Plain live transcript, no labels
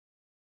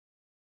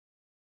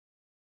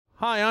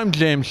Hi, I'm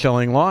James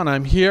Shillinglaw, and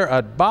I'm here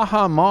at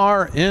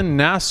Baha in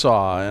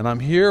Nassau, and I'm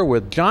here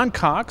with John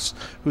Cox,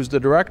 who's the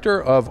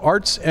Director of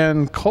Arts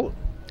and Culture.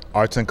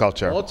 Arts and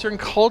Culture. Arts and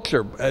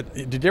Culture.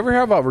 Did you ever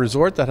have a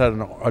resort that had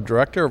a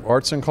Director of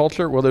Arts and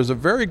Culture? Well, there's a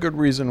very good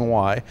reason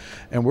why,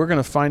 and we're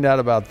going to find out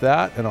about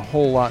that and a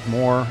whole lot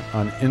more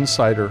on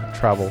Insider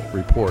Travel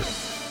Report.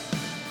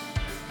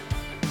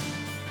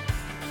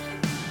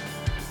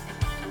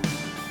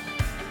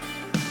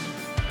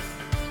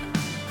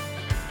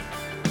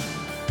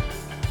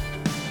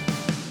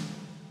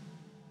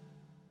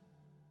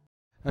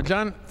 Now,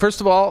 John,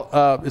 first of all,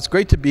 it's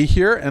great to be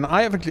here, and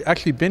I have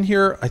actually been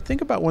here, I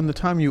think about when the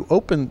time you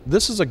opened.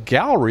 This is a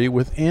gallery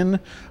within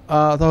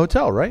the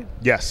hotel, right?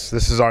 Yes,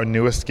 this is our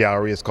newest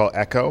gallery. It's called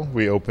Echo.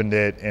 We opened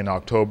it in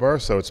October,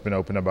 so it's been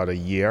open about a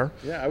year.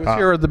 Yeah, I was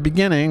here at the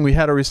beginning. We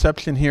had a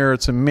reception here.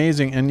 It's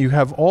amazing, and you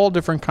have all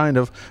different kind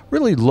of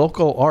really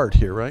local art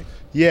here, right?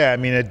 Yeah, I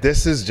mean,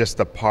 this is just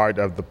a part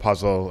of the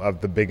puzzle of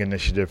the big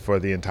initiative for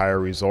the entire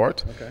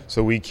resort. Okay.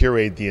 So we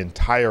curate the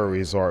entire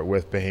resort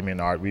with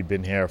Bahamian art. We've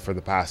been here for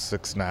the past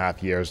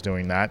 6.5 years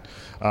doing that.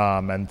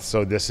 And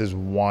so this is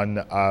one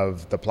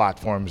of the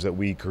platforms that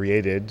we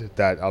created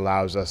that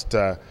allows us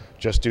to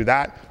just do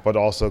that, but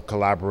also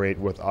collaborate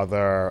with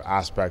other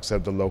aspects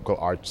of the local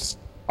arts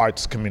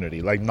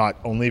community, like not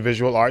only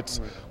visual arts.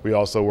 Right. We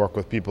also work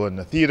with people in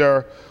the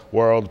theater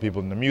world,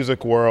 people in the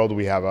music world.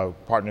 We have a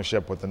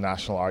partnership with the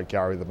National Art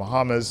Gallery of the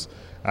Bahamas,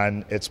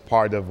 and it's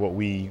part of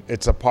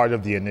it's a part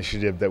of the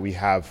initiative that we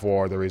have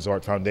for the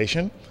Resort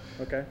Foundation.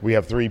 Okay. We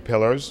have 3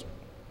 pillars.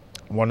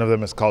 One of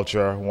them is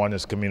culture, one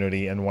is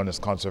community, and one is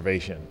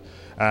conservation.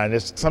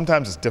 And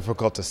sometimes it's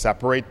difficult to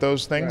separate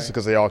those things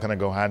because they all kind of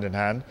go hand in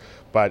hand.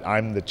 But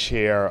I'm the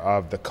chair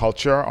of the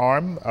culture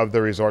arm of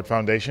the Resort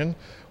Foundation,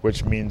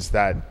 which means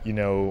that,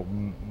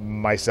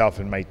 myself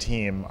and my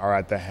team are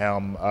at the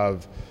helm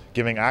of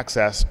giving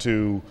access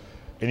to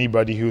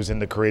anybody who's in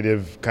the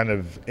creative kind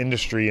of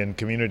industry and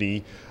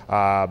community,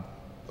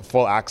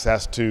 full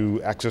access to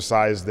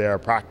exercise their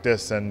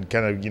practice and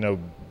kind of,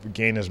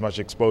 gain as much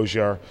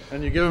exposure.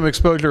 And you give them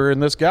exposure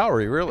in this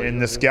gallery, really? In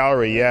this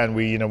gallery, yeah, and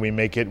we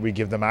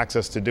give them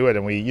access to do it,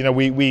 and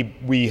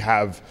we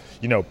have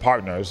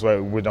partners.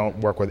 We don't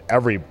work with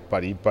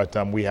everybody, but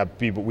we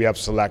have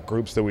select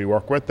groups that we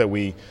work with that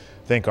we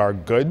think are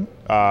good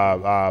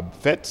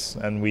fits,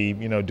 and we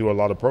do a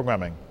lot of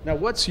programming. Now,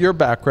 what's your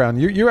background?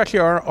 You actually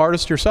are an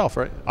artist yourself,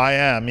 right? I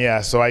am,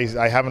 yeah. So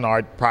I have an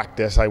art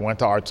practice. I went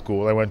to art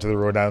school. I went to the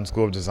Rhode Island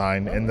School of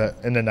Design in the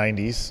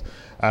 90s.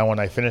 And when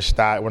I finished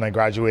that, when I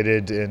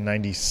graduated in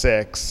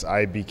 96,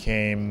 I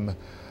became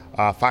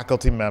a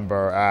faculty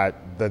member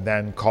at the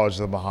then College of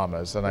the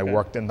Bahamas, and I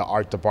worked in the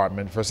art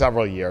department for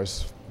several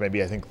years,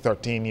 maybe I think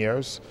 13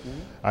 years.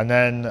 Mm-hmm. And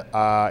then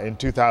in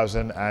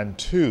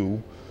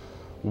 2002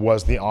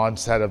 was the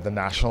onset of the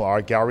National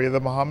Art Gallery of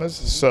the Bahamas.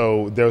 Mm-hmm.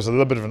 So there was a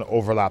little bit of an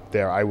overlap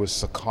there. I was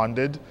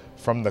seconded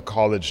from the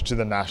college to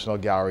the National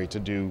Gallery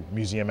to do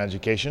museum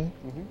education.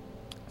 Mm-hmm.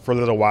 For a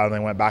little while, and I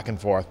went back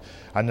and forth,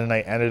 and then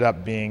I ended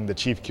up being the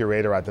chief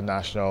curator at the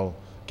National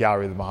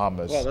Gallery of the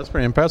Bahamas. Well, that's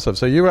pretty impressive.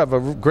 So you have a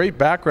great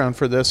background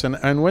for this,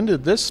 and when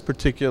did this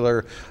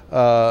particular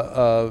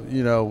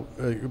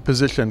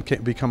position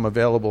become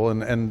available?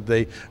 And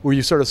were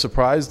you sort of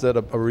surprised that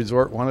a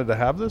resort wanted to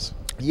have this?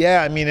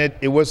 Yeah, I mean,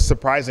 it was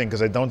surprising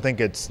because I don't think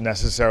it's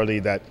necessarily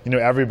that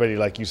everybody,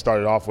 like you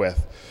started off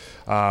with,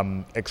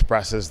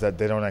 expresses that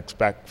they don't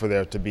expect for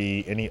there to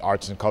be any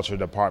arts and culture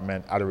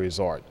department at a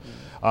resort.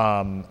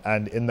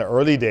 And in the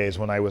early days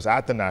when I was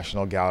at the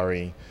National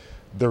Gallery,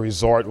 the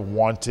resort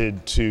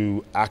wanted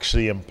to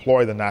actually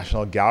employ the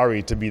National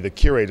Gallery to be the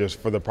curators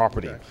for the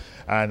property. Okay.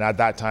 And at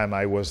that time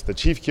I was the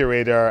chief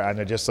curator, and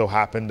it just so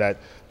happened that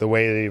the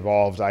way it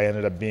evolved, I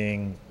ended up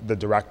being the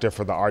director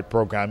for the art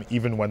program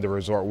even when the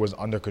resort was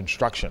under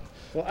construction.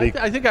 Well,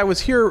 I think I was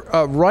here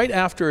right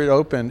after it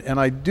opened, and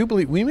I do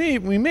believe we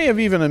may have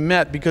even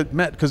met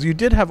because you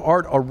did have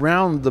art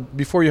around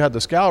before you had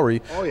this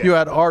gallery. Oh, yeah. You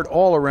had art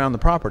all around the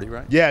property,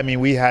 right? Yeah, I mean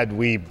we've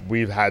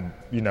had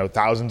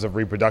thousands of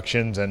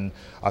reproductions and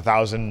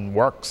 1,000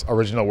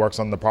 original works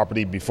on the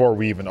property before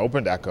we even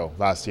opened Echo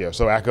last year.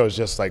 So Echo is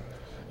just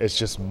it's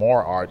just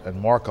more art and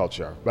more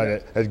culture, but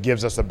it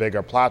gives us a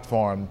bigger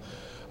platform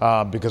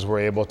because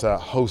we're able to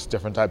host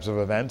different types of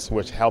events,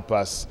 which help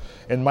us.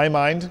 In my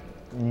mind,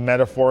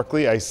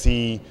 metaphorically, I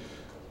see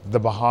the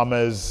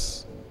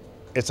Bahamas,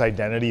 its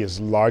identity is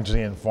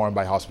largely informed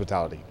by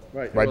hospitality.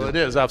 Right. Well, it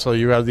is,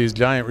 absolutely. You have these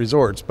giant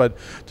resorts, but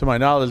to my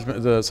knowledge,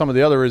 some of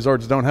the other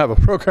resorts don't have a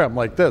program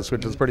like this,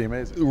 which is pretty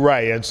amazing.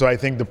 Right, and so I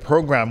think the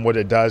program, what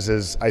it does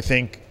is, I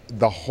think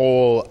the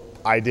whole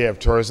idea of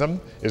tourism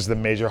is the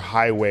major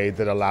highway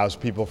that allows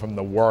people from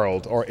the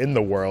world or in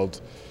the world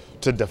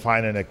to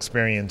define and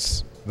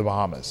experience the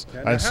Bahamas.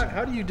 Yeah,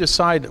 how do you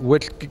decide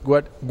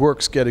what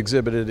works get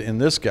exhibited in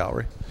this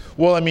gallery?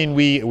 Well, I mean,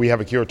 we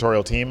have a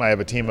curatorial team. I have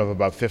a team of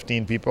about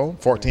 14 people.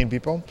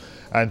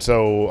 And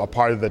so a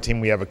part of the team,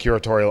 we have a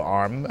curatorial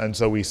arm, and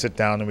so we sit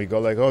down and we go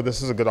like, oh,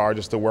 this is a good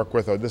artist to work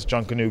with, or this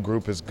Junkanoo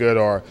group is good,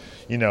 or,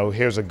 you know,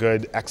 here's a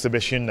good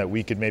exhibition that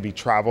we could maybe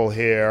travel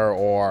here,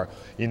 or,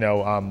 you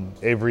know,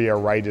 Avery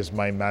Wright is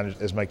my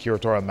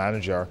curatorial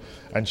manager,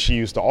 and she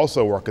used to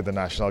also work at the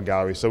National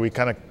Gallery. So we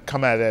kind of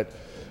come at it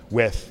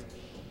with,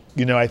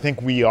 you know, I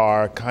think we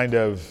are kind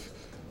of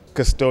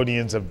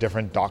custodians of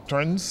different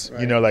doctrines.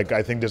 Right. You know, like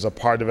I think there's a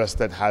part of us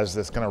that has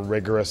this kind of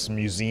rigorous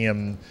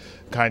museum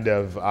kind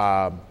of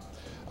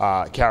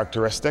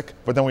characteristic,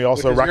 but then we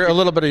also a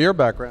little bit of your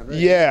background, right?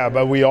 Yeah,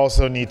 but we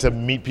also need to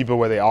meet people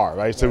where they are,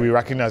 right? So we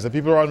recognize that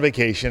people are on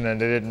vacation and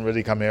they didn't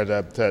really come here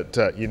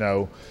to you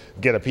know,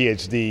 get a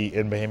PhD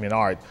in Bahamian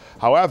art.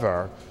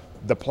 However,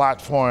 the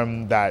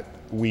platform that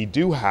we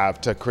do have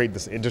to create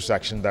this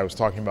intersection that I was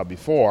talking about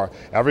before,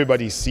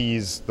 everybody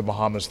sees the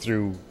Bahamas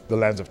through the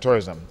lens of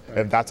tourism,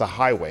 and that's a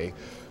highway.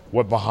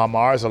 What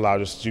Bahamar has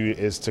allowed us to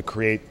do is to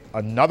create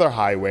another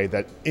highway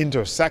that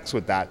intersects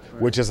with that,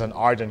 which is an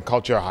art and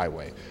culture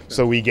highway.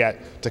 So we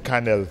get to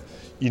kind of,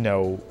 you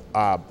know,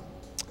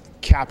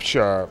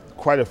 capture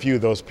quite a few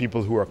of those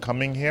people who are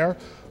coming here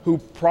who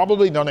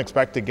probably don't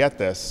expect to get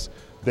this.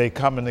 They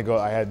come and they go,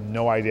 I had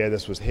no idea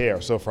this was here.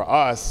 So for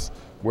us,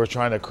 we're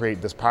trying to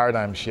create this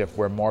paradigm shift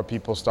where more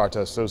people start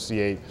to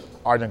associate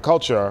art and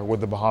culture with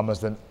the Bahamas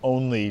than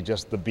only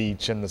just the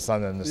beach and the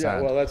sun and the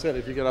sand. Well, that's it.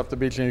 If you get off the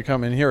beach and you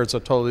come in here, it's a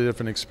totally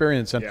different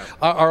experience. And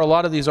are a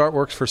lot of these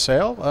artworks for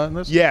sale?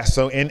 Yeah,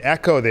 so in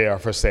Echo they are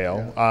for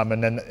sale,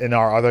 and then in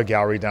our other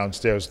gallery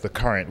downstairs, the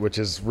Current, which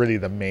is really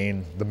the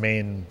name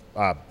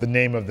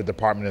of the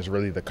department is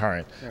really the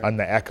Current, and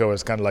the Echo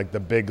is kind of like the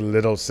big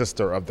little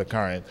sister of the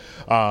Current.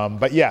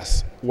 But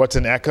yes, what's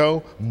in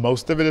Echo?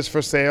 Most of it is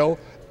for sale.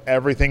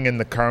 Everything in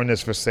the Current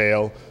is for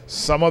sale.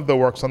 Some of the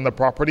works on the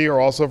property are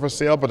also for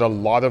sale, but a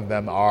lot of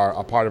them are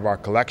a part of our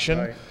collection.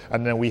 Right.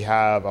 And then we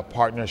have a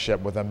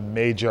partnership with a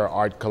major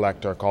art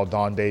collector called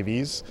Dawn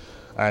Davies,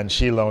 and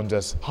she loans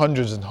us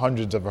hundreds and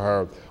hundreds of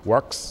her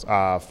works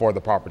for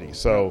the property.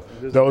 So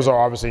those are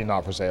obviously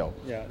not for sale.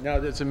 Yeah,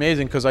 no, it's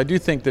amazing because I do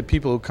think that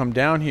people who come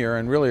down here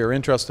and really are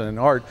interested in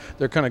art,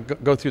 they're kind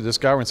of go through this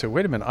gallery and say,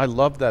 wait a minute, I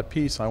love that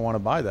piece, I want to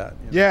buy that.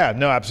 You know? Yeah,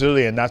 no,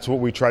 absolutely, and that's what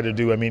we try to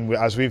do. I mean,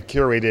 as we've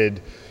curated,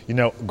 you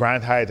know,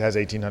 Grand Hyatt has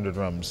 1,800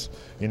 rooms.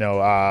 You know,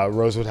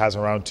 Rosewood has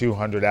around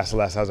 200.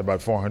 SLS has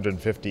about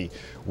 450.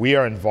 We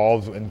are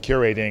involved in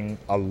curating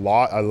a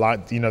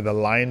lot. You know, the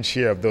lion's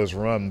share of those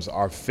rooms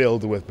are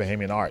filled with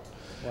Bahamian art.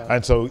 Wow.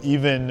 And so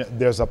even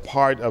there's a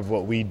part of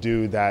what we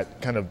do that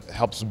kind of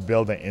helps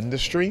build an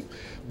industry,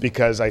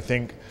 because I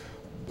think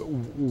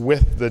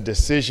with the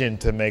decision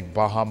to make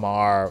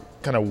Bahamar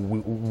kind of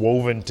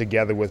woven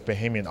together with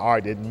Bahamian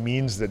art, it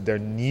means that there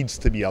needs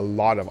to be a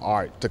lot of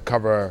art to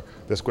cover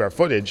the square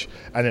footage,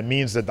 and it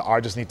means that the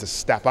artists need to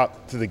step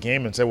up to the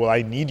game and say, well,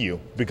 I need you,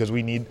 because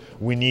we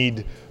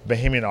need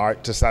Bahamian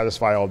art to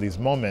satisfy all these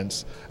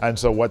moments. And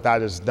so what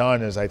that has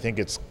done is I think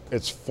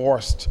it's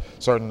forced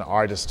certain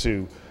artists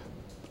to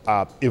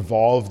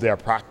evolve their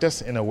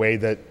practice in a way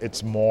that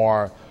it's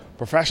more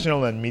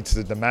professional and meets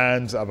the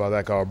demands of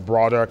a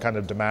broader kind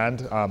of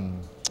demand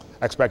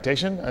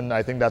expectation, and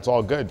I think that's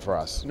all good for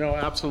us. No,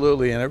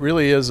 absolutely, and it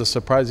really is a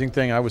surprising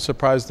thing. I was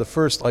surprised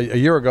a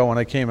year ago when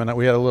I came and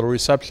we had a little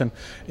reception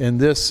in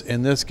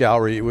this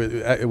gallery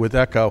with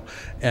Echo,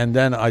 and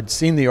then I'd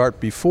seen the art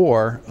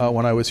before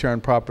when I was here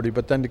on property,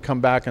 but then to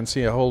come back and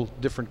see a whole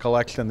different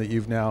collection that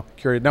you've now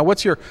curated. Now,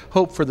 what's your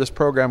hope for this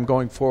program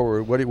going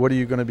forward? What are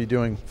you going to be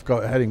doing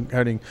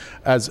heading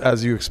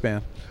as you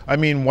expand? I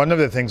mean, one of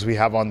the things we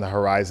have on the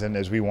horizon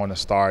is we want to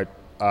start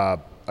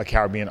a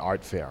Caribbean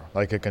art fair,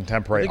 like a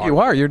contemporary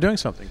art. You're doing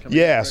something.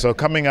 So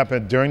coming up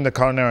during the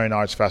Culinary and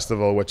Arts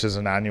Festival, which is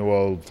an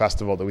annual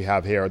festival that we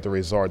have here at the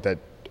resort that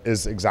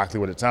is exactly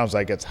what it sounds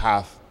like. It's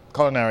half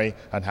culinary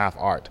and half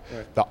art.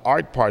 Right. The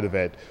art part of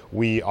it,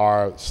 we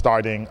are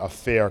starting a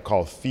fair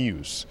called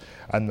Fuse.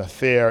 And the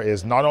fair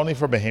is not only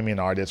for Bahamian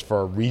art, it's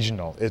for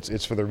regional,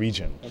 it's for the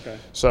region. Okay.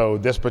 So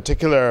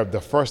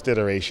the first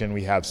iteration,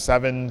 we have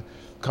 7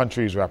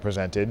 countries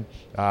represented.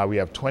 We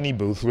have 20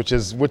 booths, which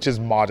is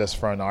modest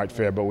for an art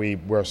fair, but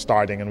we're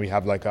starting, and we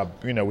have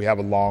we have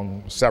a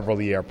long several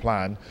year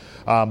plan.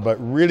 But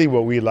really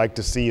what we like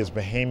to see is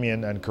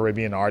Bahamian and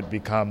Caribbean art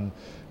become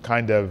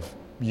kind of,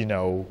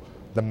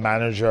 the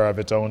manager of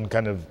its own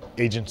kind of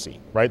agency,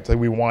 right? So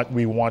we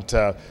want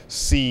to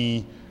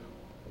see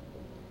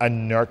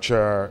and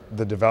nurture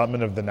the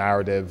development of the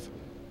narrative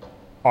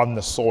on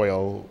the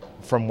soil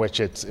from which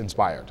it's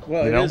inspired.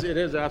 Well, it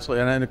is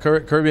absolutely. And the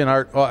Caribbean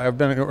art, I've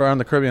been around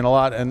the Caribbean a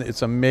lot, and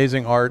it's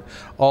amazing art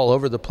all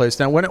over the place.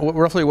 Now,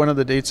 roughly when are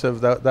the dates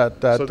of that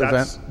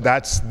event?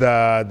 That's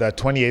the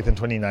 28th and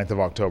 29th of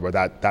October,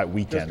 that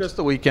weekend. Just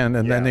the weekend,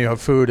 and then you have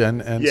food.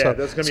 and so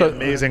there's going to be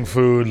amazing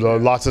food,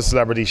 lots of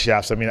celebrity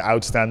chefs. I mean,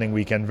 outstanding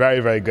weekend, very,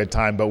 very good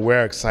time. But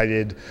we're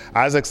excited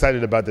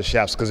about the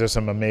chefs because there's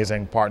some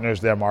amazing partners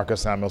there.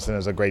 Marcus Samuelson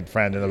is a great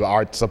friend and an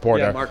art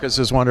supporter. Yeah, Marcus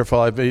is wonderful.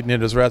 I've eaten at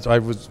his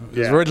restaurant.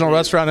 His original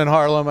restaurant in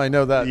Harlem, I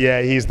know that.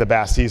 Yeah, he's the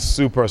best. He's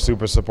super,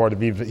 super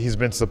supportive. He's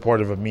been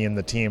supportive of me and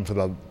the team for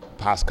the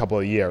past couple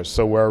of years.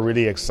 So we're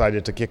really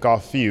excited to kick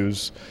off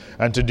Fuse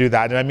and to do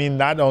that. And I mean,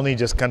 that only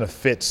just kind of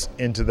fits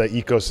into the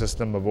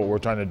ecosystem of what we're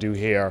trying to do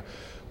here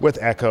with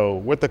Echo,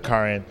 with the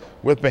Current,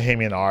 with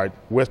Bahamian art,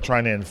 with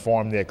trying to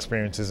inform the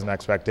experiences and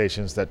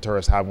expectations that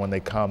tourists have when they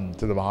come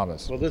to the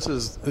Bahamas. Well, this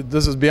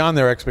is beyond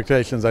their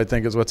expectations, I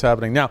think, is what's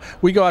happening. Now,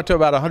 we go out to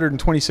about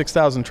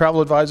 126,000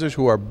 travel advisors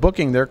who are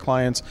booking their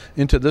clients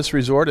into this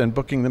resort and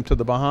booking them to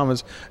the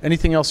Bahamas.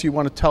 Anything else you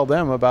want to tell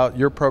them about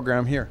your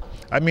program here?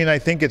 I mean, I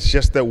think it's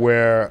just that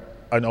we're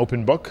an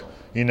open book.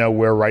 You know,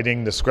 we're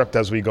writing the script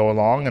as we go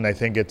along, and I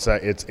think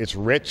it's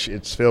rich.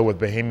 It's filled with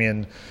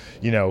Bahamian,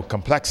 you know,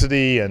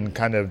 complexity and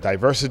kind of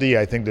diversity.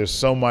 I think there's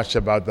so much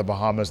about the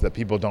Bahamas that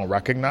people don't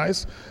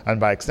recognize, and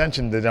by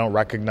extension, they don't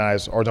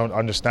recognize or don't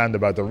understand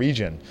about the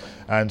region.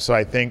 And so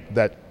I think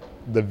that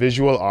the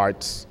visual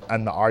arts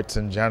and the arts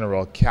in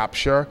general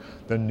capture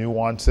the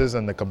nuances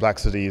and the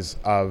complexities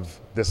of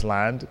this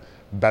land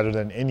better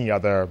than any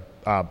other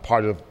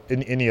part of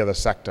any other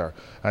sector.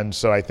 And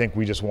so I think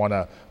we just want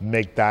to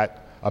make that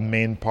a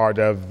main part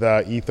of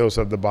the ethos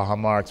of the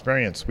Bahama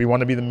experience. We want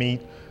to be the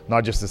meat,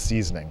 not just the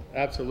seasoning.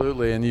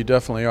 Absolutely, and you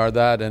definitely are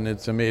that, and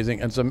it's amazing.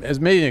 It's an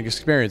amazing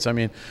experience. I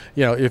mean,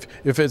 you know,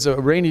 if it's a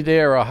rainy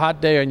day or a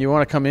hot day and you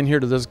want to come in here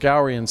to this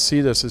gallery and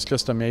see this, it's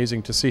just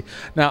amazing to see.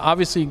 Now,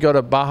 obviously, you go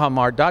to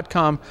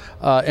bahamar.com.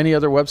 Any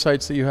other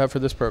websites that you have for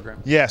this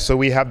program? Yeah, so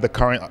we have the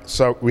current.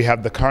 So we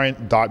have the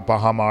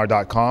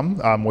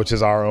current.bahamar.com, which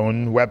is our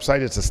own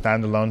website. It's a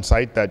standalone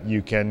site that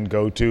you can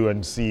go to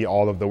and see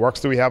all of the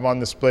works that we have on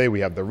display. We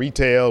have the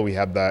retail, we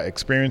have the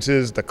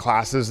experiences, the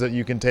classes that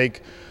you can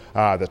take,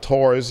 the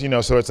tours, you know,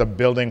 so it's a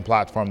building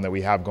platform that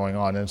we have going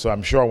on. And so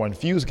I'm sure when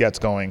Fuse gets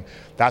going,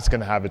 that's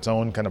going to have its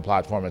own kind of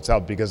platform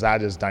itself, because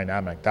that is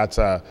dynamic. That's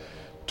a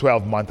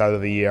 12-month out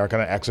of the year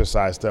kind of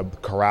exercise to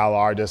corral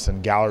artists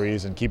and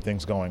galleries and keep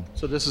things going.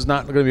 So this is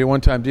not going to be a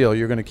one-time deal.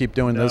 You're going to keep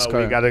doing this.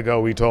 We got to go.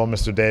 We told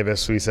Mr.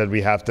 Davis, we said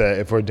we have to,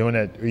 if we're doing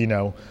it, you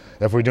know,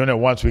 if we're doing it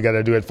once, we got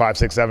to do it 5,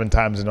 6, 7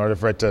 times in order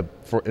for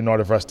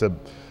us to,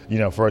 you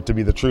know, for it to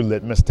be the true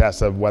litmus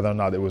test of whether or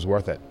not it was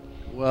worth it.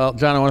 Well,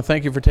 John, I want to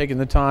thank you for taking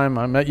the time.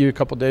 I met you a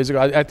couple of days ago.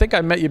 I think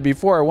I met you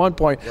before at one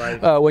point,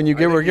 right, when you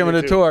were giving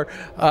a tour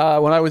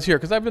when I was here.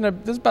 Because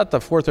this is about the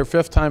 4th or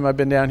 5th time I've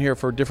been down here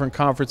for different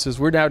conferences.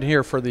 We're down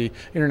here for the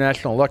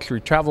International Luxury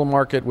Travel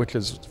Market, which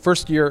is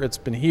first year it's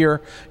been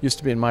here. Used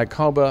to be in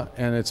Mykoba,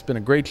 and it's been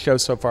a great show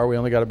so far. We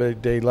only got a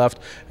day left,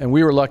 and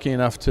we were lucky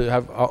enough to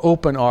have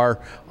open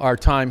our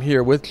time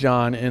here with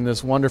John in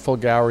this wonderful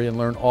gallery and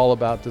learn all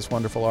about this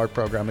wonderful art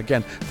program.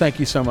 Again, thank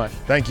you so much.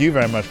 Thank you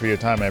very much for your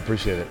time. I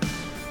appreciate it.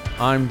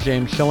 I'm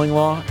James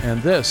Shillinglaw,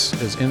 and this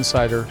is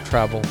Insider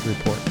Travel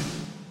Report.